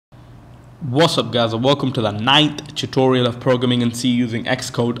What's up guys, and welcome to the 9th tutorial of programming in C using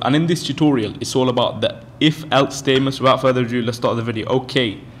Xcode. And in this tutorial it's all about the if-else statements. Without further ado, let's start the video.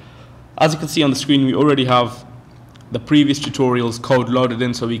 Okay, as you can see on the screen, we already have the previous tutorials code loaded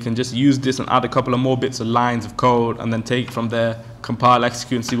in, so we can just use this and add a couple of more bits of lines of code and then take it from there, compile,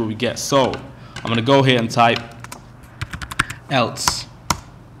 execute, and see what we get. So I'm going to go here and type else.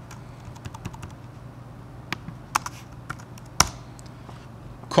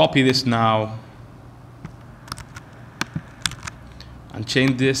 Copy this now and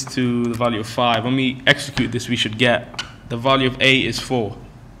change this to the value of 5. When we execute this, we should get the value of a is 4.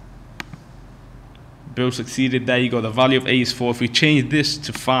 Build succeeded. There you go. The value of a is 4. If we change this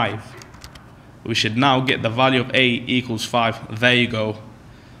to 5, we should now get the value of a equals 5. There you go.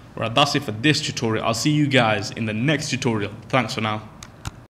 Right, that's it for this tutorial. I'll see you guys in the next tutorial. Thanks for now.